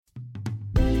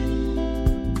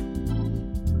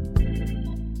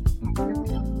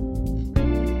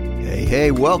Hey,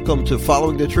 welcome to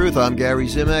Following the Truth. I'm Gary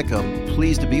Zimak. I'm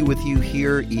pleased to be with you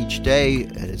here each day,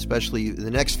 and especially the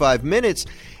next 5 minutes,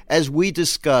 as we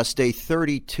discuss day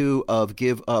 32 of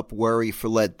Give Up Worry for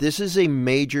Lent. This is a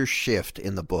major shift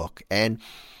in the book, and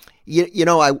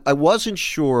I wasn't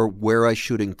sure where I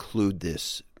should include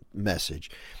this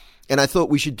message, and I thought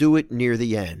we should do it near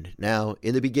the end. Now,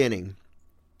 in the beginning,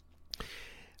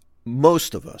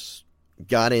 most of us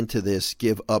got into this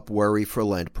Give Up Worry for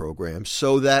Lent program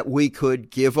so that we could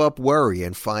give up worry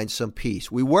and find some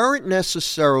peace. We weren't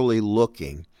necessarily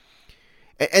looking,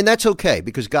 and that's okay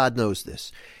because God knows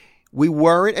this. We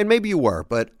weren't, and maybe you were,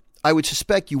 but I would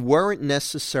suspect you weren't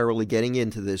necessarily getting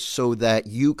into this so that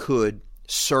you could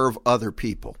serve other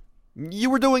people. You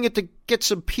were doing it to get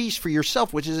some peace for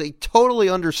yourself, which is a totally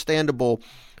understandable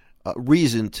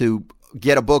reason to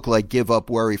get a book like Give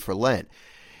Up Worry for Lent.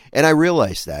 And I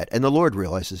realize that, and the Lord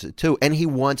realizes it too, and He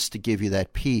wants to give you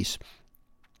that peace.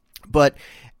 But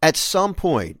at some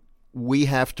point, we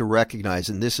have to recognize,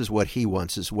 and this is what He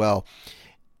wants as well,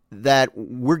 that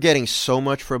we're getting so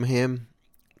much from Him,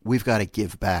 we've got to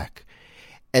give back.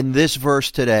 And this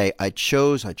verse today, I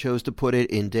chose to put it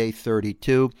in day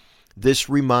 32. This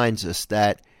reminds us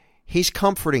that He's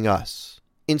comforting us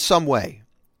in some way.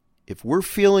 If we're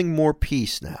feeling more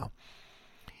peace now,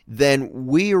 then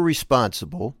we are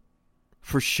responsible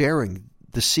for sharing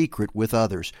the secret with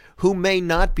others who may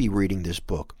not be reading this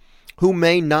book, who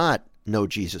may not know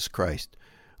Jesus Christ,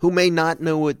 who may not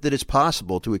know that it's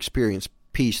possible to experience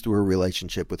peace through a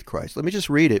relationship with Christ. Let me just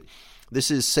read it.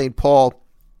 This is St. Paul,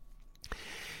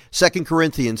 2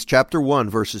 Corinthians chapter 1,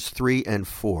 verses 3 and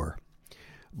 4.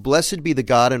 Blessed be the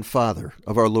God and Father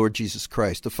of our Lord Jesus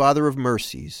Christ, the Father of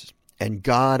mercies and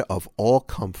God of all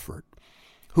comfort,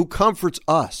 who comforts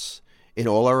us in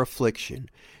all our affliction,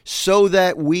 so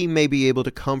that we may be able to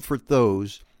comfort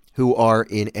those who are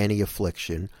in any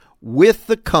affliction with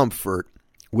the comfort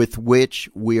with which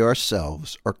we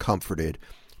ourselves are comforted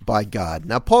by God.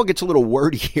 Now, Paul gets a little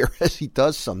wordy here, as he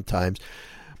does sometimes,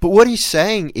 but what he's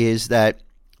saying is that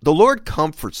the Lord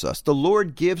comforts us. The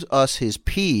Lord gives us His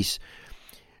peace,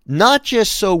 not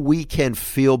just so we can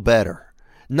feel better,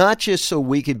 not just so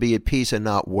we can be at peace and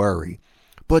not worry,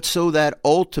 but so that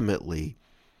ultimately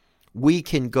we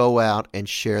can go out and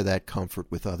share that comfort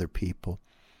with other people.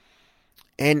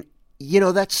 And,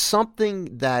 that's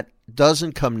something that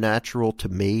doesn't come natural to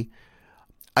me.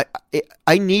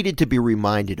 I needed to be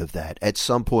reminded of that at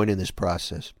some point in this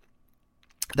process.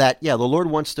 That, the Lord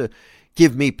wants to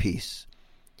give me peace.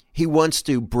 He wants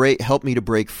to help me to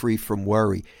break free from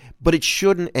worry. But it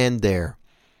shouldn't end there.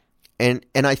 And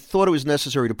I thought it was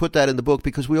necessary to put that in the book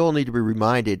because we all need to be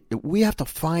reminded that we have to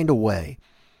find a way,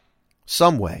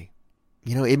 some way.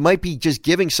 It might be just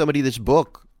giving somebody this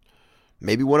book,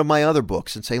 maybe one of my other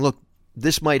books, and saying, look,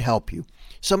 this might help you.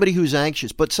 Somebody who's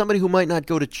anxious, but somebody who might not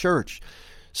go to church,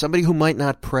 somebody who might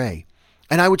not pray.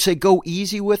 And I would say go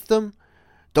easy with them.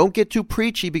 Don't get too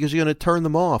preachy because you're going to turn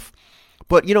them off.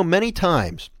 But, many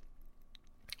times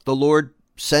the Lord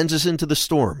sends us into the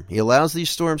storm. He allows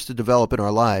these storms to develop in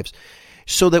our lives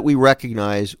so that we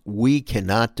recognize we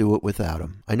cannot do it without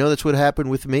Him. I know that's what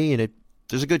happened with me, and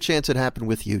there's a good chance it happened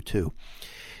with you too.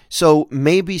 So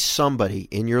maybe somebody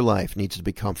in your life needs to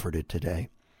be comforted today.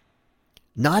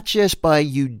 Not just by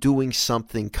you doing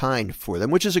something kind for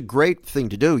them, which is a great thing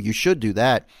to do. You should do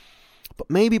that. But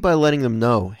maybe by letting them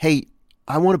know, hey,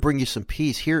 I want to bring you some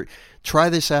peace. Here, try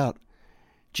this out.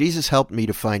 Jesus helped me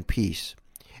to find peace.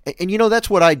 And that's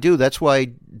what I do. That's why I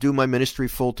do my ministry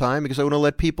full time, because I want to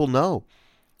let people know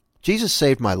Jesus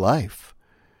saved my life.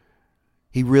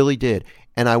 He really did.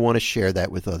 And I want to share that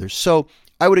with others. So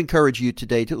I would encourage you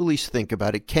today to at least think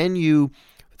about it. Can you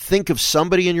think of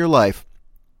somebody in your life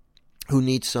who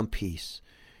needs some peace?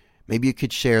 Maybe you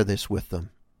could share this with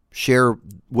them. Share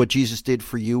what Jesus did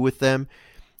for you with them.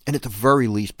 And at the very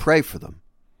least, pray for them.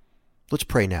 Let's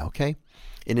pray now, okay?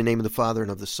 In the name of the Father,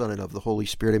 and of the Son, and of the Holy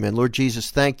Spirit, amen. Lord Jesus,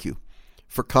 thank you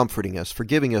for comforting us, for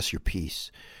giving us your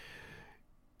peace.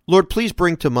 Lord, please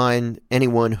bring to mind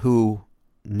anyone who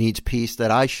needs peace that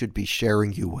I should be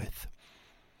sharing you with.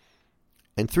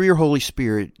 And through your Holy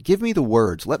Spirit, give me the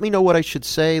words. Let me know what I should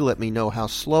say. Let me know how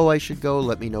slow I should go.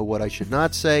 Let me know what I should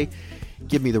not say.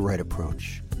 Give me the right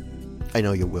approach. I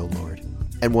know you will, Lord.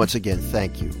 And once again,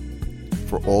 thank you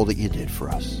for all that you did for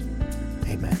us.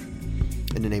 Amen.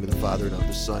 In the name of the Father, and of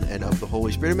the Son, and of the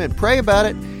Holy Spirit, amen. Pray about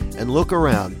it and look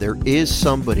around. There is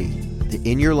somebody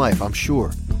in your life, I'm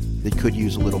sure, that could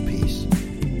use a little peace.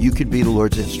 You could be the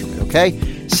Lord's instrument,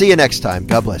 okay? See you next time.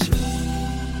 God bless you.